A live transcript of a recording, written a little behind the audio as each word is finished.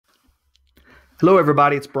Hello,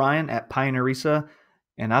 everybody. It's Brian at Pioneer RESA,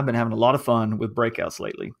 and I've been having a lot of fun with breakouts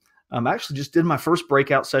lately. I actually just did my first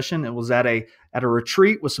breakout session. It was at a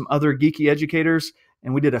retreat with some other geeky educators,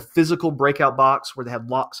 and we did a physical breakout box where they had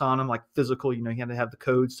locks on them, like physical. You had to have the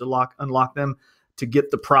codes to unlock them to get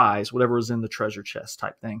the prize, whatever was in the treasure chest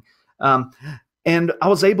type thing. And I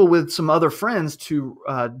was able with some other friends to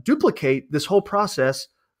duplicate this whole process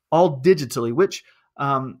all digitally, which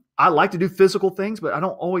I like to do physical things, but I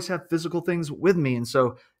don't always have physical things with me. And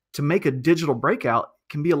so to make a digital breakout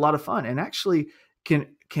can be a lot of fun and actually can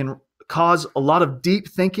cause a lot of deep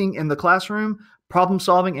thinking in the classroom, problem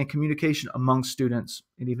solving, and communication among students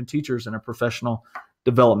and even teachers in a professional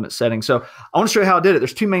development setting. So I want to show you how I did it.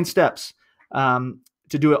 There's two main steps to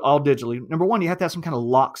do it all digitally. Number one, you have to have some kind of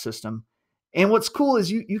lock system. And what's cool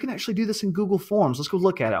is you can actually do this in Google Forms. Let's go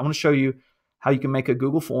look at it. I want to show you how you can make a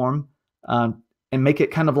Google form and make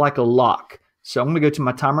it kind of like a lock. So I'm going to go to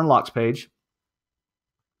my timer and locks page.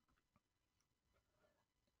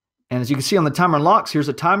 And as you can see on the timer and locks, here's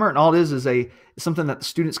a timer, and all it is something that the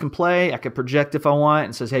students can play. I can project if I want,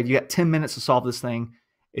 and says, hey, you got 10 minutes to solve this thing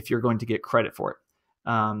if you're going to get credit for it.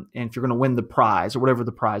 And if you're going to win the prize or whatever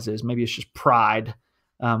the prize is, maybe it's just pride,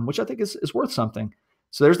 which I think is worth something.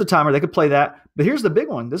 So there's the timer. They could play that. But here's the big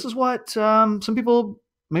one. This is what some people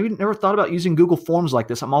maybe never thought about using Google Forms like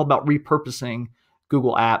this. I'm all about repurposing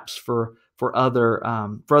Google Apps for other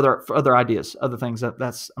ideas, other things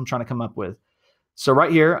that's I'm trying to come up with. So right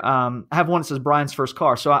here, I have one that says Brian's first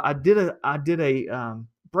car. So I did a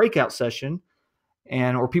breakout session,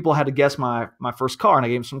 where people had to guess my first car, and I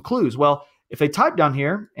gave them some clues. Well, if they type down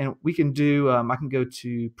here, and we can do, I can go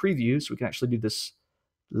to preview, so we can actually do this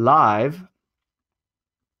live.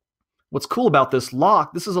 What's cool about this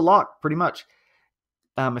lock? This is a lock, pretty much.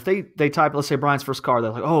 If they type, let's say Brian's first car,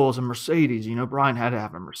 they're like, oh, it was a Mercedes. Brian had to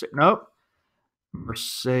have a Mercedes. Nope.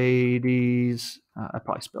 Mercedes. I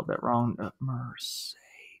probably spelled that wrong. Mercedes.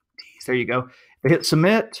 There you go. If they hit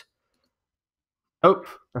submit. Oh,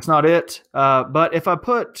 that's not it. But if I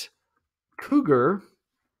put Cougar,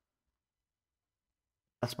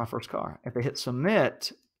 that's my first car. If they hit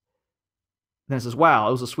submit, then it says, wow,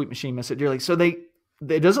 it was a sweet machine message dearly. So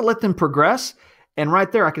it doesn't let them progress. And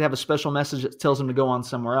right there, I could have a special message that tells them to go on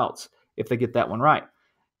somewhere else if they get that one right.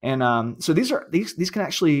 And so these can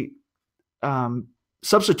actually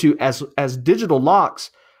substitute as digital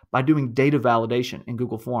locks by doing data validation in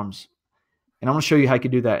Google Forms. And I'm going to show you how you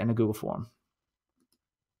can do that in a Google form.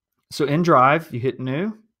 So in Drive, you hit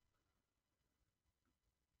New.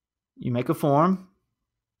 You make a form.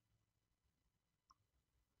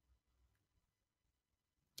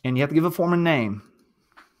 And you have to give a form a name.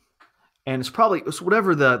 And it's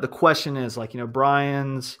whatever the question is, like,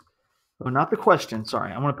 Brian's, not the question.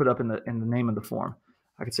 Sorry. I want to put up in the name of the form.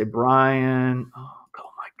 I could say Brian. Oh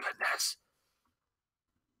my goodness.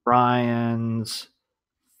 Brian's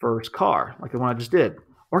first car, like the one I just did.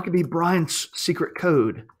 Or it could be Brian's secret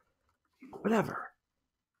code. Whatever.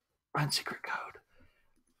 Brian's secret code.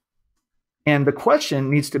 And the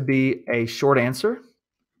question needs to be a short answer.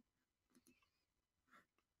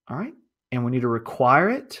 All right. And we need to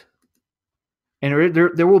require it. And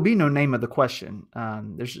there will be no name of the question.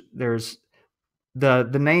 There's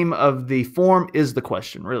the name of the form is the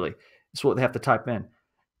question, really. It's what they have to type in.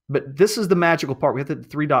 But this is the magical part. We have to hit the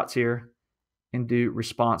three dots here and do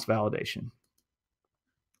response validation.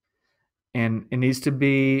 And it needs to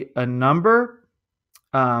be a number,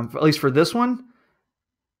 at least for this one.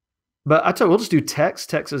 But I tell you, we'll just do text.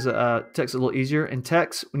 Text is a little easier. In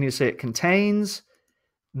text, we need to say it contains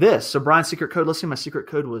this. So Brian's secret code, let's see, my secret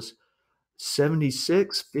code was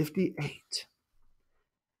 7658.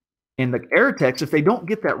 In the error text, if they don't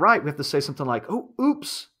get that right, we have to say something like, oh,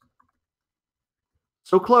 oops,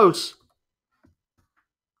 so close.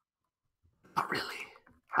 Not really.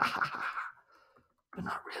 Ha ha ha. But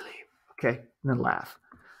not really. Okay, and then laugh.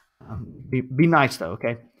 Be nice though,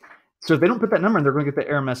 okay? So if they don't put that number in, they're going to get the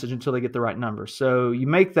error message until they get the right number. So you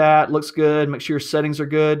make that, looks good, make sure your settings are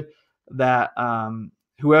good, that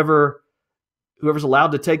whoever's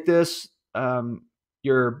allowed to take this,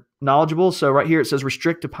 you're knowledgeable. So right here it says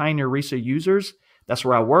restrict to Pioneer RESA users. That's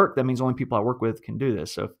where I work. That means only people I work with can do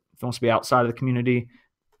this. So if it wants to be outside of the community,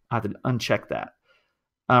 I have to uncheck that.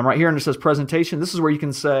 Right here, and it says presentation. This is where you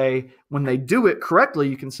can say, when they do it correctly,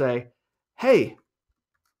 you can say, hey,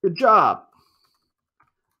 good job.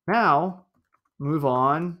 Now move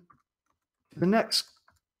on to the next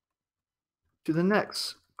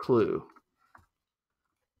clue.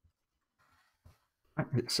 All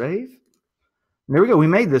right, hit save. And there we go. We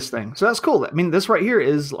made this thing. So that's cool. I mean, this right here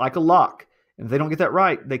is like a lock. And if they don't get that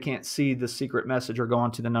right, they can't see the secret message or go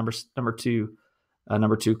on to the number two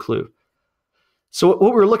clue. So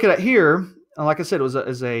what we're looking at here, like I said, it was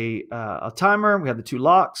a timer. We had the two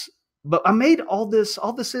locks, but I made all this.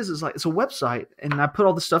 All this is like it's a website, and I put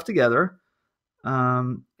all this stuff together.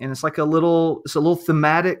 And it's like a little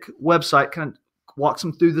thematic website. Kind of walks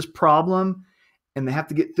them through this problem, and they have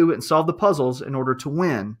to get through it and solve the puzzles in order to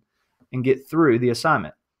win and get through the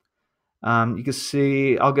assignment. You can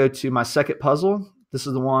see I'll go to my second puzzle. This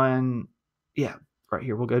is the one, yeah, right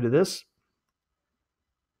here. We'll go to this.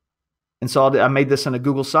 And so I made this in a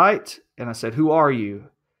Google site, and I said, "Who are you?"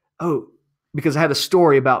 Oh, because I had a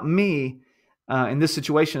story about me in this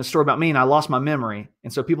situation, a story about me, and I lost my memory.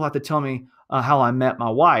 And so people have to tell me how I met my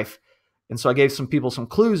wife. And so I gave some people some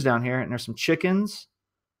clues down here, and there's some chickens,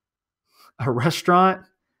 a restaurant,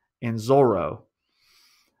 and Zorro.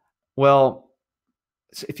 Well,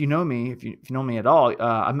 if you know me, if you know me at all,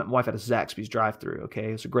 I met my wife at a Zaxby's drive-thru.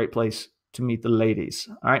 Okay, it's a great place to meet the ladies.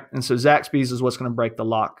 All right, and so Zaxby's is what's going to break the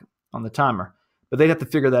lock on the timer, but they'd have to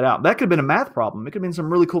figure that out. That could have been a math problem. It could have been some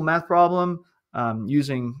really cool math problem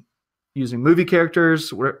using movie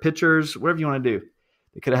characters, pictures, whatever you want to do.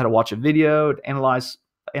 They could have had to watch a video, analyze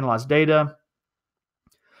data.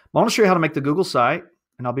 I want to show you how to make the Google site,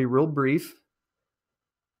 and I'll be real brief.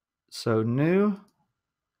 So new,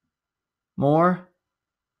 more,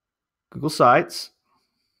 Google Sites.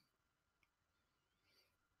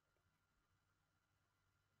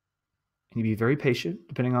 And you be very patient,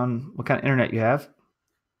 depending on what kind of internet you have.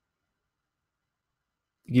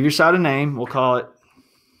 Give your site a name. We'll call it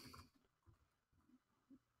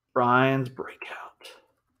Brian's Breakout.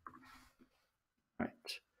 All right.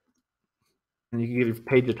 And you can give your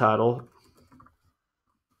page a title.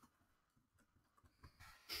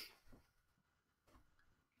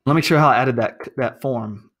 Let me show you how I added that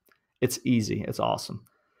form. It's easy. It's awesome.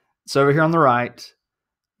 So over here on the right,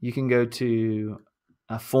 you can go to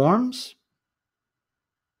Forms.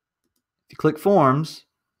 If you click Forms,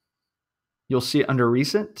 you'll see it under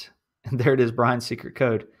Recent, and there it is, Brian's secret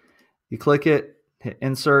code. You click it, hit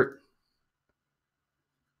Insert.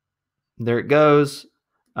 There it goes.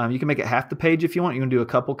 You can make it half the page if you want. You can do a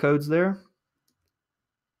couple codes there.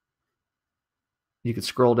 You can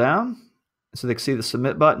scroll down so they can see the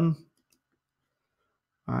Submit button.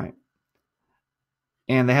 All right.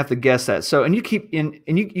 And they have to guess that. So, and you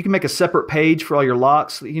can make a separate page for all your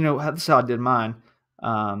locks. You know, that's how I did mine.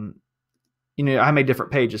 You know, I made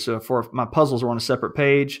different pages. So for my puzzles were on a separate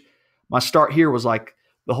page. My start here was like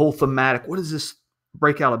the whole thematic. What is this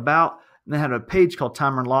breakout about? And they had a page called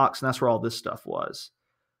Timer and Locks, and that's where all this stuff was.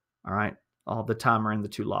 All right, all the timer and the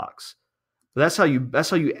two locks. But that's how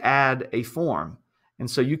you add a form.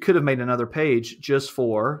 And so you could have made another page just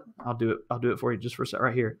for. I'll do it for you just for a second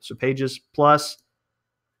right here. So Pages plus,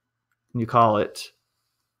 and you call it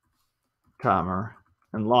Timer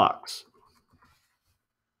and Locks.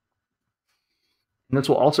 And this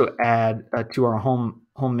will also add to our home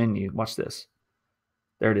menu. Watch this.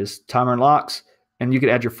 There it is, Timer and Locks. And you could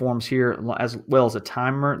add your forms here as well as a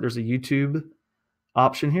timer. There's a YouTube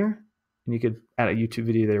option here, and you could add a YouTube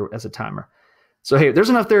video there as a timer. So hey, there's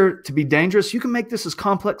enough there to be dangerous. You can make this as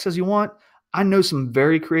complex as you want. I know some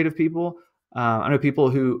very creative people. I know people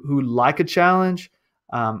who like a challenge.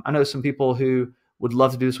 I know some people who would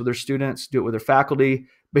love to do this with their students, do it with their faculty.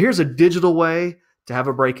 But here's a digital way to have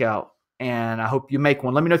a breakout, and I hope you make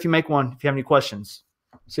one. Let me know if you make one, if you have any questions.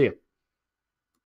 See you.